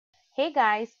Hey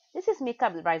guys, this is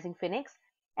Makeup with Rising Phoenix.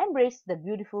 Embrace the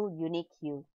beautiful, unique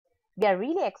you. We are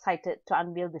really excited to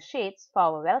unveil the shades for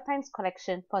our Valentine's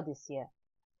collection for this year.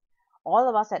 All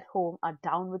of us at home are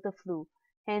down with the flu,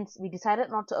 hence we decided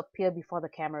not to appear before the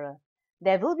camera.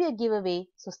 There will be a giveaway,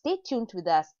 so stay tuned with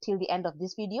us till the end of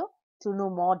this video to know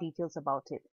more details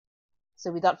about it.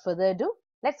 So without further ado,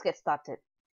 let's get started.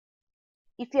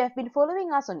 If you have been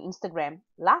following us on Instagram,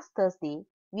 last Thursday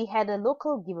we had a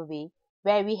local giveaway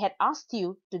where we had asked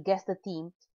you to guess the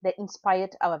theme that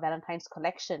inspired our Valentine's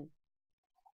collection.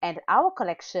 And our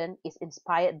collection is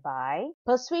inspired by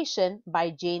Persuasion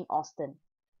by Jane Austen.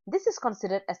 This is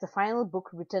considered as the final book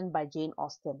written by Jane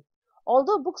Austen.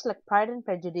 Although books like Pride and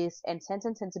Prejudice and Sense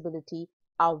and Sensibility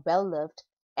are well loved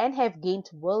and have gained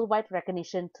worldwide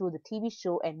recognition through the TV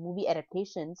show and movie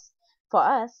adaptations, for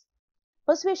us,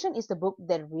 Persuasion is the book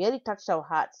that really touched our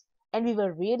hearts, and we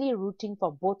were really rooting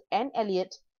for both Anne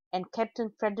Elliot and Captain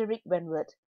Frederick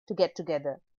Wentworth to get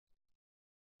together.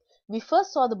 We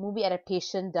first saw the movie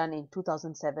adaptation done in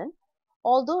 2007.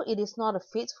 Although it is not a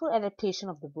faithful adaptation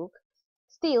of the book,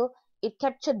 still it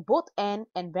captured both Anne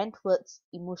and Wentworth's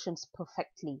emotions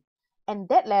perfectly, and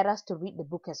that led us to read the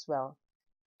book as well.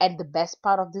 And the best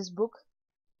part of this book?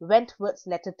 Wentworth's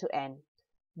letter to Anne.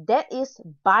 That is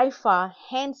by far,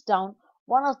 hands down,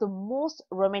 one of the most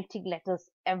romantic letters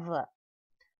ever.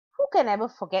 Who can ever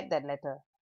forget that letter?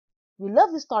 We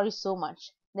love this story so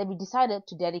much that we decided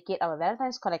to dedicate our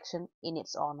Valentine's collection in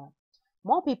its honor.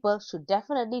 More people should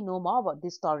definitely know more about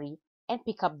this story and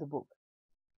pick up the book.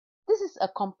 This is a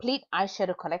complete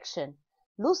eyeshadow collection,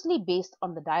 loosely based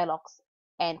on the dialogues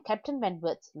and Captain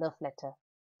Wentworth's love letter.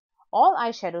 All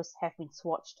eyeshadows have been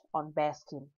swatched on bare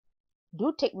skin.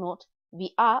 Do take note,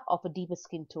 we are of a deeper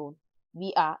skin tone.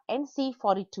 We are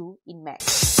NC42 in MAC.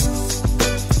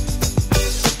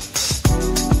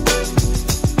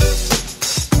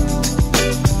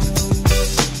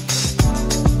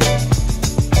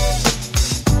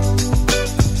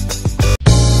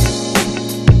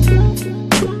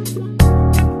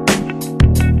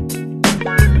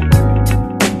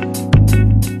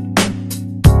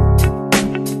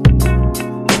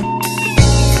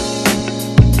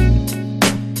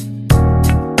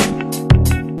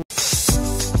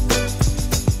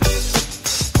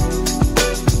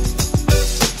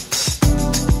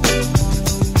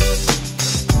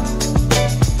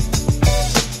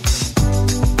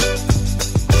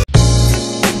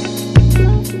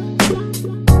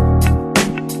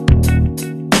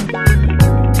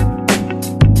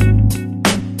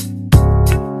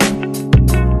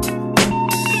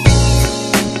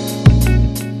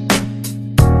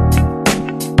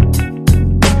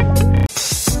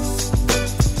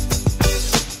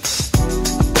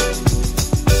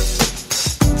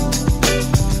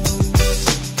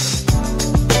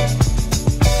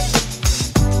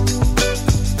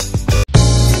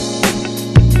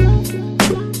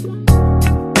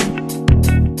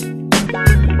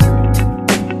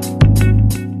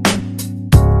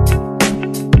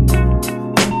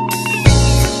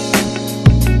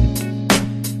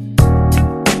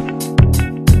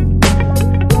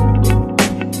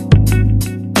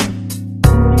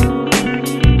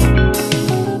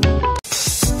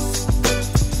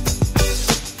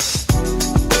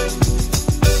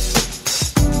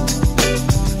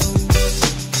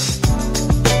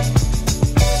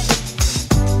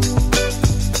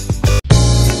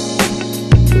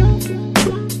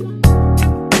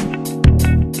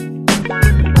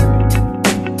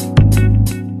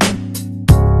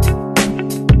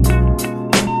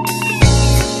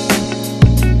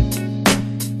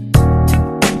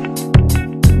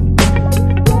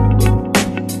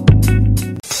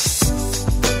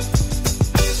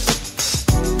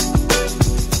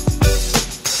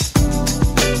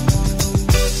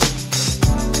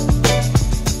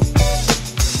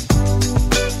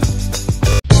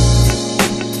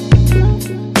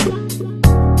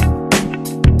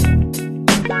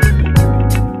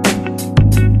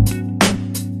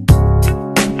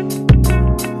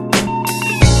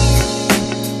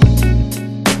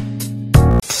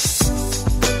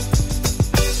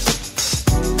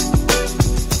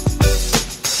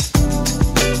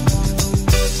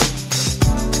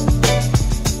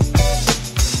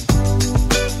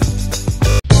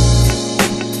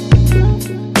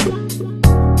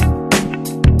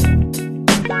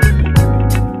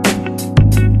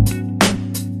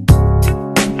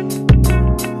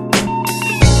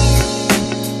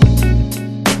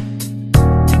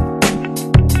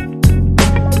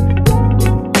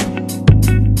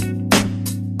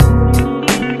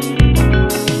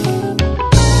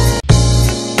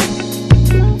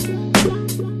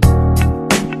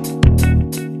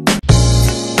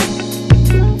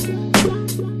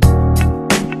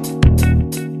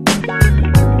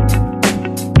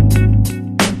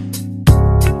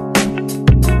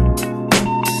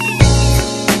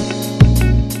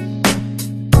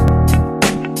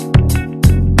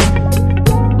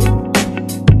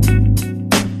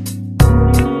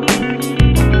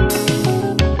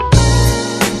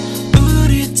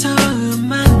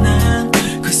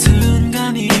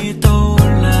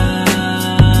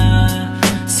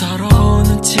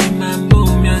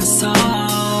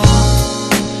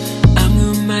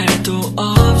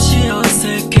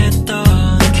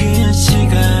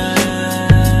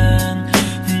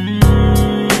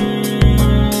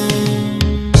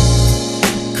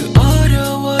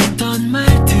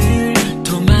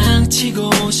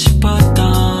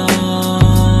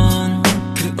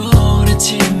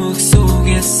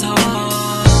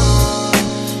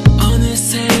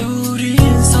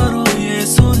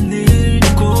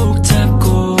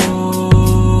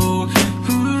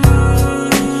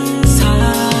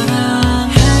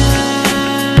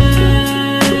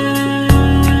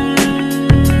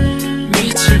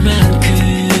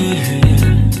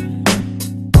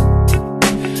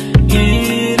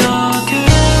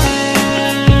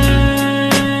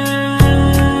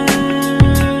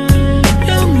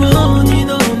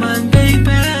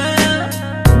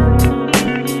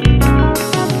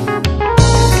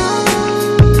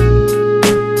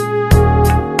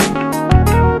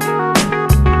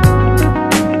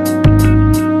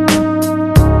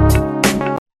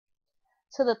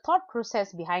 the thought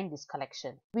process behind this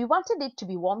collection. We wanted it to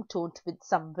be warm toned with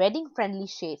some wedding friendly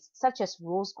shades such as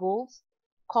rose golds,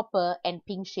 copper and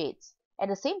pink shades. At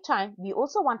the same time, we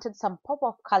also wanted some pop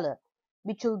of color,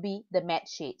 which will be the matte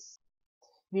shades.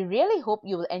 We really hope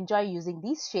you will enjoy using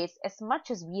these shades as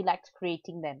much as we liked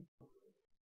creating them.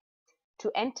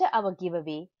 To enter our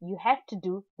giveaway, you have to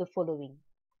do the following.